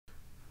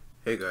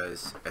Hey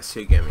guys,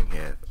 SEO Gaming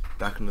here,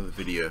 back in another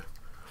video.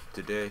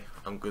 Today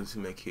I'm going to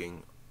be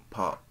making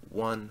part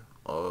 1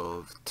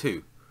 of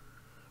 2.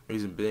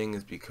 Reason being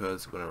is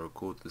because when I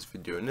recorded this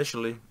video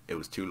initially, it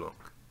was too long.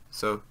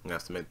 So I'm going to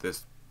have to make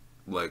this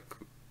like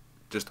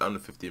just under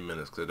 15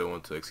 minutes because I don't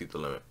want to exceed the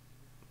limit.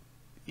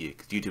 Yeah,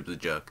 because YouTube's a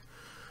jerk.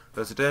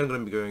 So today I'm going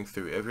to be going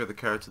through every other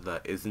character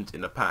that isn't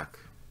in a pack,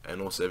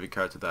 and also every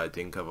character that I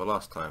didn't cover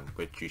last time,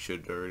 which you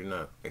should already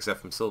know,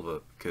 except from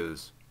Silver,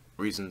 because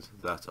reasons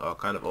that are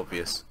kind of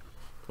obvious.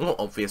 Well, not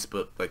obvious,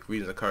 but like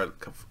reasons I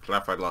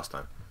clarified last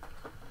time.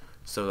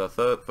 So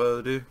without further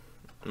ado,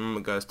 remember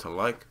guys to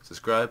like,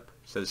 subscribe,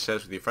 share this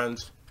with your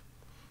friends,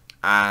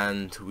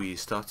 and we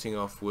starting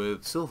off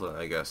with Silver,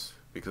 I guess,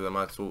 because I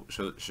might as well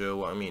show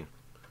what I mean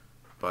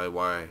by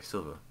why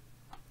Silver.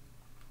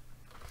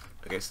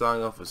 Okay,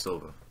 starting off with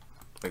Silver.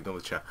 Ignore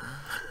the chat.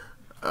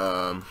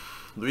 The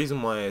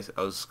reason why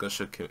I was gonna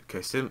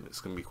showcase him, it's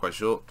gonna be quite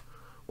short,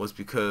 was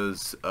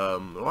because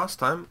last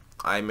time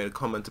I made a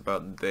comment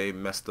about they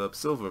messed up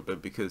Silver a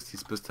bit because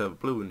he's supposed to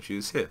have blue in the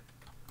shoes here.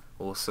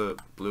 Also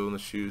blue in the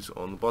shoes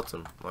on the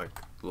bottom, like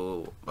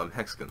little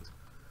hexagons.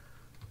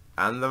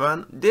 And the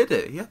man did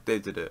it, yeah, they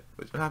did it,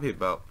 which I'm happy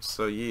about,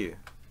 so yeah.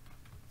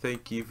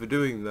 Thank you for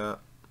doing that.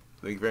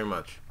 Thank you very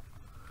much.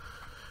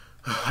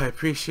 I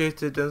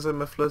appreciate it, Denzel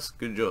Meflis,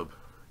 good job.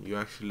 You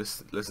actually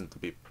listen to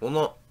people.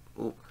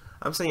 Well,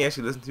 I'm saying you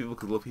actually listen to people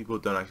because a lot of people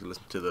don't actually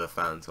listen to the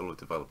fans, a lot of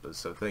developers,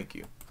 so thank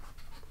you.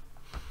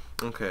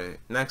 Okay,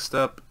 next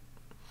up,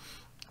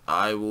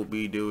 I will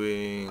be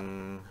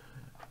doing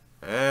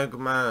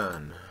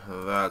Eggman.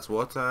 That's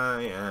what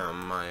I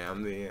am. I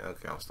am the...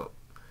 Okay, I'll stop.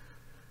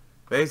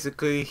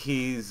 Basically,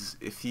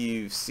 if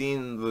you've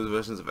seen the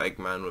versions of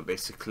Eggman where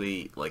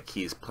basically, like,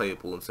 he's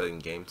playable in certain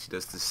games, he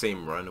does the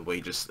same run where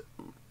he just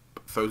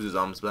throws his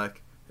arms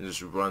back and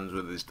just runs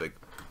with his, like,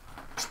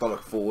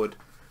 stomach forward.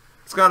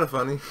 It's kind of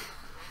funny.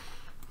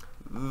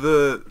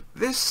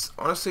 This,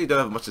 honestly, don't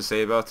have much to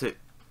say about it.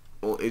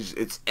 Well,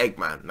 it's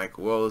Eggman. Like,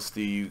 what else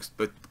do you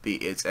expect to be?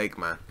 It's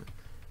Eggman.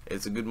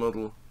 It's a good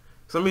model.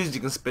 Some reasons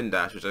you can spin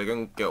dash, which I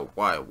don't get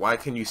why. Why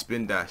can you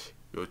spin dash?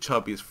 You're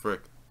chubby as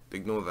frick.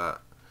 Ignore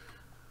that.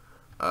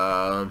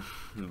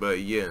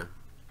 But yeah,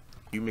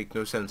 you make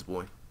no sense,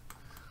 boy.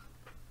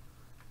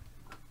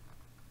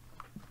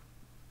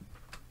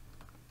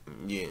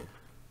 Yeah.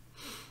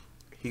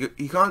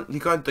 He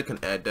can't take an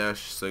air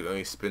dash, so you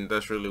only spin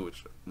dash really.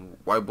 Which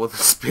why bother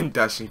spin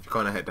dashing if you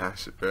can't air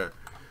dash, bro?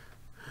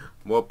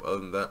 Well, other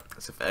than that,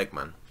 except for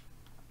Eggman.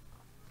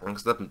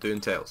 Next up, I'm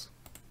doing Tails.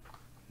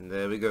 And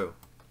there we go.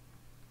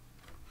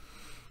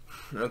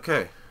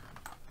 Okay.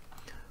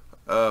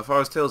 As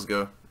far as Tails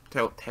go,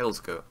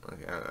 Tails go.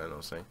 Okay, I know what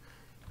I'm saying.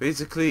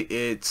 Basically,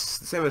 it's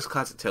the same as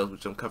classic Tails,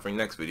 which I'm covering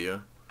next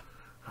video.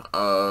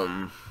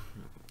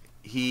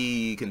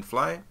 He can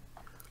fly.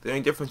 The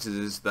only difference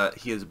is that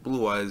he has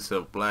blue eyes instead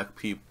of black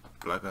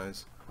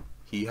eyes.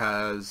 He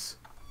has.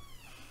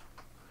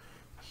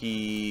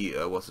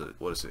 What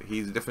is it?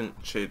 He's a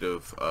different shade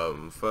of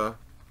fur.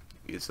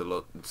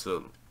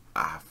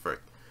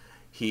 Frick.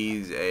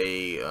 He's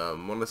a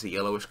more or less a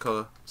yellowish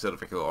color instead of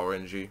like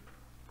orangey.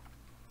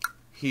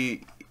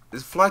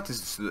 His flight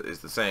is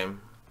the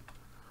same,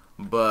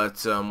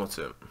 but what's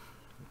it?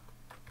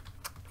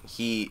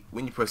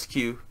 When you press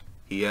Q,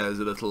 he has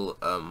a little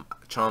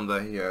charm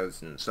that he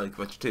has in Sonic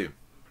Adventure 2,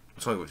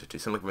 Sonic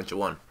Adventure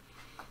 1,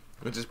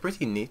 which is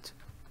pretty neat.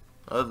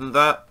 Other than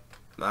that,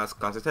 that's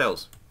classic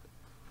Tails.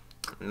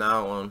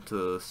 Now on to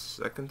the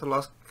second to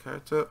last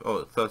character.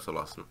 Oh, third to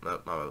last.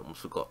 No, I almost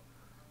forgot.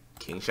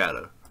 King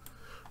Shadow.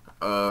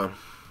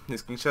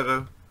 He's King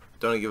Shadow.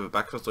 Don't give a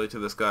background story to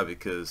this guy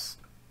because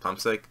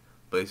time's sake.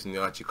 Based in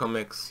the Archie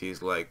comics,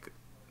 he's the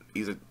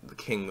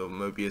king of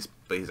Mobius,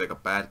 but he's like a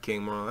bad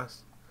king more or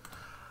less.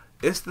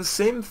 It's the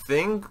same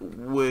thing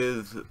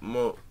with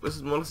This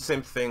is more or less the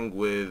same thing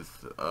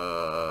with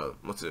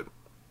what's it?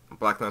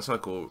 Black Knight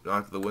Sonic or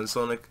Knight of the Wind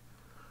Sonic.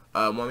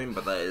 What I mean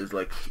by that is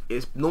like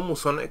it's normal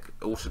Sonic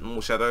or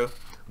normal Shadow,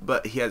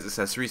 but he has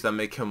accessories that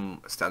make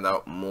him stand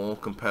out more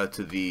compared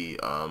to the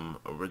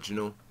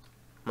original. In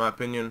my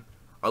opinion,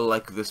 I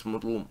like this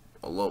model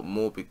a lot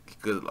more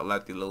because I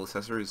like the little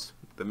accessories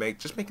that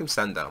just make him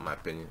stand out. In my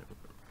opinion,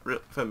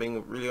 if I'm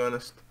being really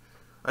honest,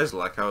 I just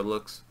like how it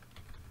looks.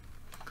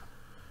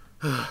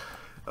 Other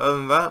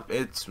than that,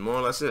 it's more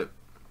or less it.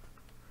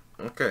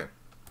 Okay,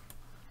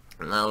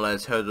 now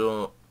let's head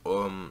on.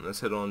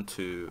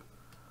 To.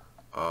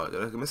 Did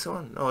I miss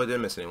one? No, I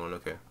didn't miss anyone.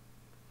 Okay.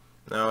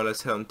 Now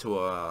let's head on to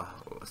our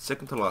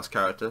second to last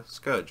character,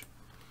 Scourge.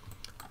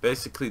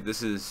 Basically,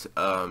 this is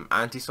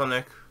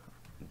anti-Sonic,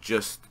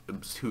 just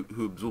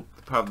who absorbed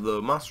the power of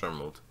the Master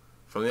Emerald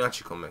from the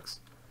Archie comics.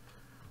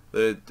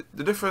 The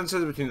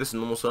differences between this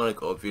and normal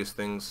Sonic are obvious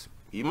things.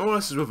 He more or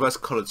less is reverse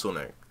colored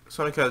Sonic.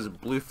 Sonic has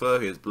blue fur,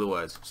 he has blue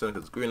eyes. Sonic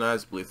has green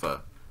eyes, blue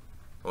fur.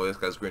 Oh, this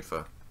guy's green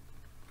fur.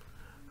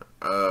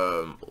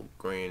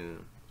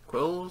 Green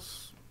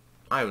quills?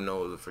 I don't know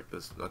what the frick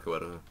this is. Okay,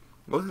 whatever.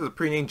 Well, this is a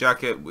pre-named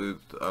jacket with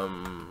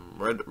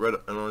red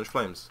and orange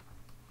flames.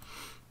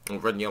 Or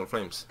red and yellow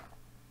flames.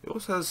 He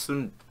also has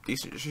some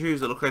decent shoes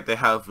that look like they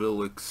have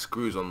little like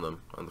screws on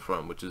them on the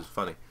front, which is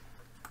funny.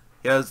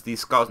 He has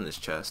these scars on his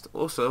chest.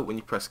 Also, when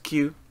you press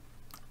Q,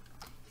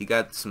 he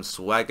got some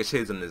swagger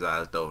shades on his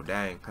eyes though.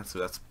 Dang,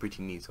 that's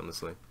pretty neat,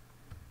 honestly.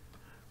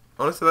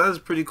 Honestly, that is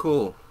pretty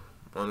cool.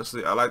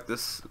 Honestly, I like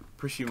this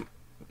pretty well.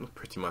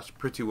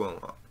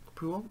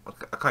 Pretty well?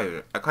 I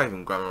can't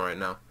even grammar right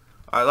now.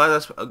 I like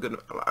this a good.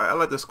 I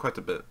like this quite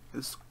a bit.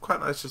 It's quite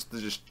nice just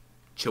to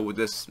chill with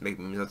this, make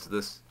memes out of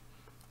this,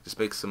 just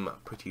make some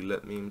pretty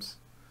lit memes.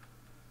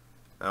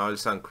 Now I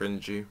just sound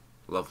cringy.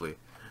 Lovely.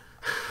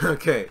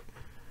 Okay.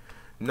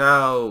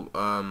 Now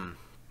I'm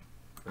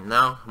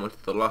on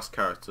to the last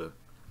character.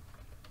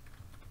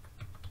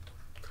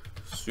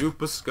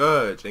 Super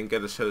Scourge. I didn't get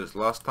to show this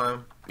last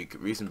time.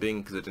 Reason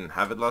being because I didn't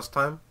have it last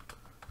time.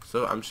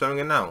 So I'm showing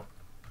it now.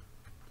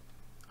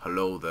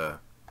 Hello there.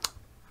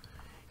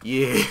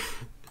 Yeah.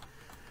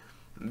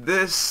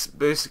 This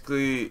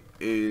basically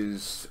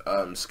is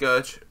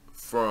Scourge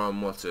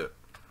from what's it?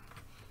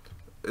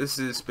 This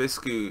is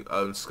basically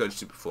Scourge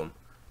Superform.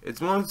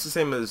 It's more or less the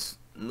same as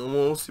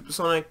normal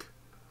Supersonic,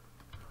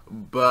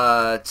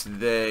 but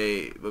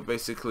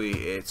basically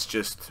it's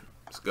just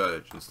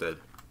Scourge instead.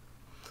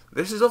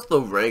 This is off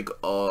the rig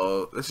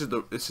of this is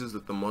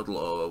the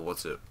model of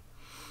what's it?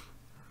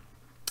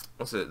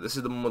 This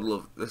is the model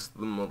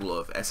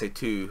of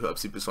SA2 of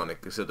Supersonic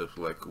instead of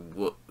like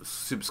what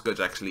Super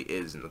Scourge actually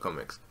is in the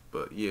comics.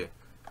 But yeah,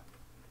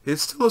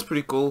 his still is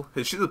pretty cool.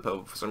 His shoes are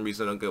purple for some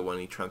reason. I don't get when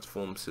he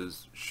transforms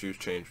his shoes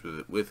change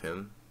with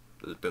him.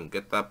 I don't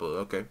get that, but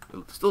okay.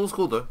 It still looks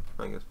cool though,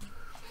 I guess.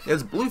 He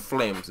has blue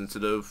flames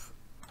instead of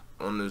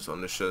on his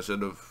shirt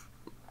instead of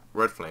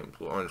red flames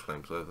or orange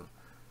flames, whatever.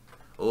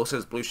 Also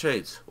has blue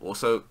shades.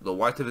 Also, the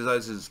white of his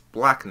eyes is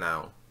black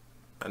now,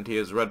 and he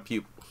has red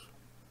pupils.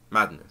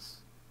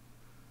 Madness.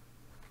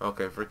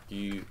 Okay, frick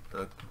you.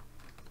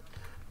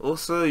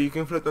 Also, you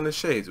can flick on the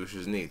shades, which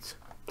is neat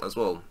as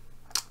well.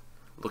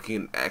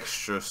 Looking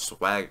extra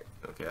swag.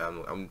 Okay,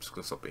 I'm just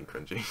gonna stop being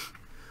cringy.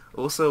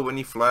 Also, when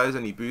he flies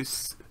and he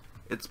boosts,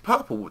 it's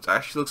purple, which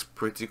actually looks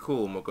pretty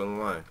cool. I'm not gonna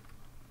lie.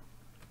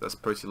 That's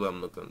pretty low.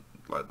 I'm not gonna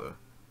lie though.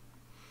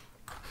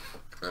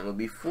 And it'll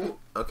be full.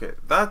 Okay,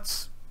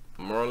 that's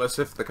more or less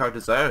if the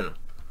characters I own.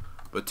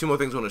 But two more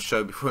things I want to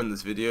show before in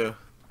this video.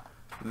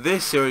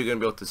 This you're going to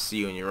be able to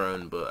see on your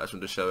own, but I just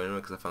want to show anyway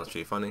because I found it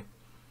really funny.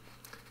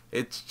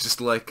 It's just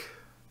like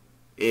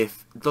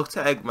if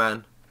Dr.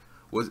 Eggman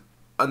was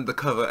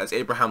undercover as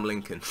Abraham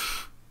Lincoln.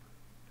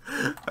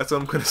 That's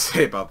what I'm going to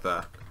say about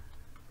that.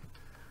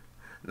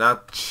 Now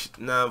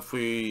if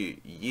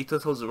we yeet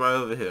ourselves right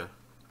over here,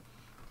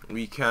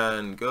 we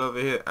can go over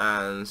here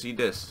and see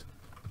this.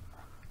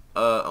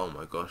 Oh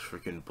my gosh,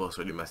 freaking boss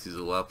really messes it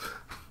all up.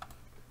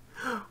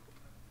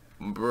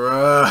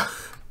 Bruh.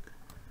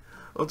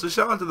 Also,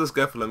 shout out to this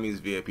guy for letting me use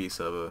VIP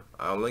server.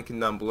 I'll link him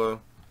down below.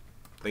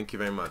 Thank you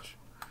very much.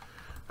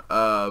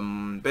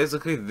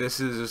 Basically, this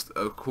is just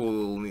a cool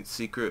little neat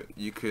secret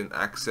you can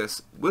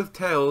access with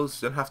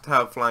Tails. You don't have to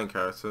have flying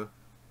character.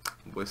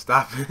 But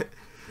stop it.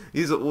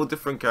 These are all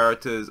different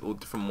characters, all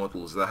different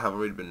models that have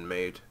already been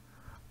made.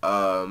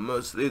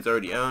 Most of these I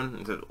already own,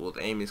 instead of all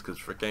the Amy's, because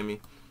frick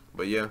Amy.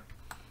 But yeah.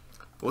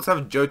 We also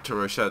have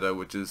Jotaro Shadow,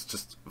 which is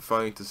just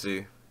funny to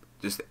see.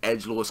 Just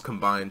edgelords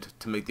combined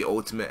to make the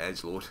ultimate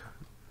edgelord.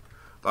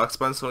 Dark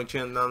Sonic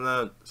Chin down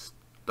there.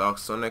 Dark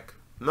Sonic.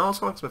 No,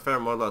 Sonic's my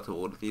favorite model out of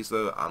all of these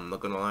though, I'm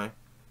not gonna lie.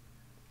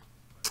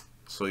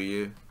 So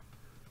yeah.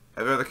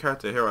 Every other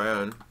character here I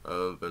own,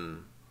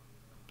 and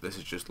this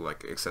is just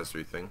like an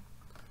accessory thing.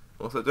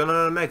 Also, don't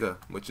own Omega,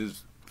 which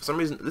is, for some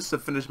reason, this is a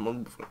finished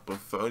model but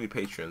for only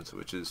patrons,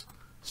 which is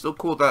still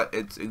cool that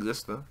it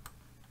exists though.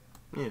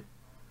 Yeah.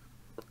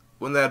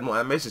 When they add more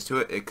animations to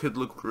it, it could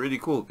look really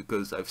cool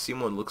because I've seen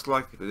what it looks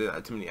like if they didn't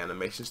add too many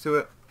animations to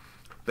it.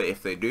 But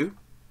if they do,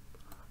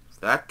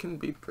 that can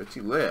be pretty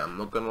lit, I'm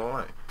not gonna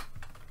lie.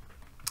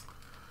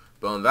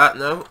 But on that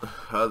note,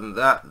 other than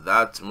that,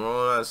 that's more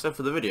or less it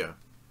for the video.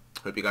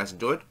 Hope you guys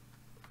enjoyed.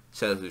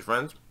 Share it with your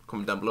friends.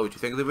 Comment down below what you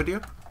think of the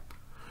video.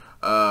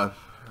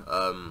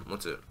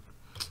 What's it?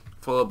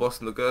 Follow Boss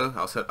and the Girl.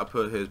 I'll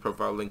put his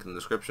profile link in the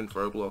description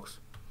for Roblox.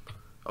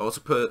 I'll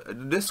also put the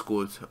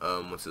Discord,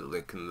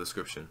 link in the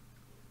description.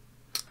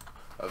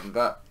 Other than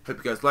that, hope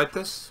you guys like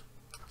this.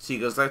 See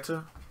you guys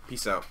later.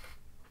 Peace out.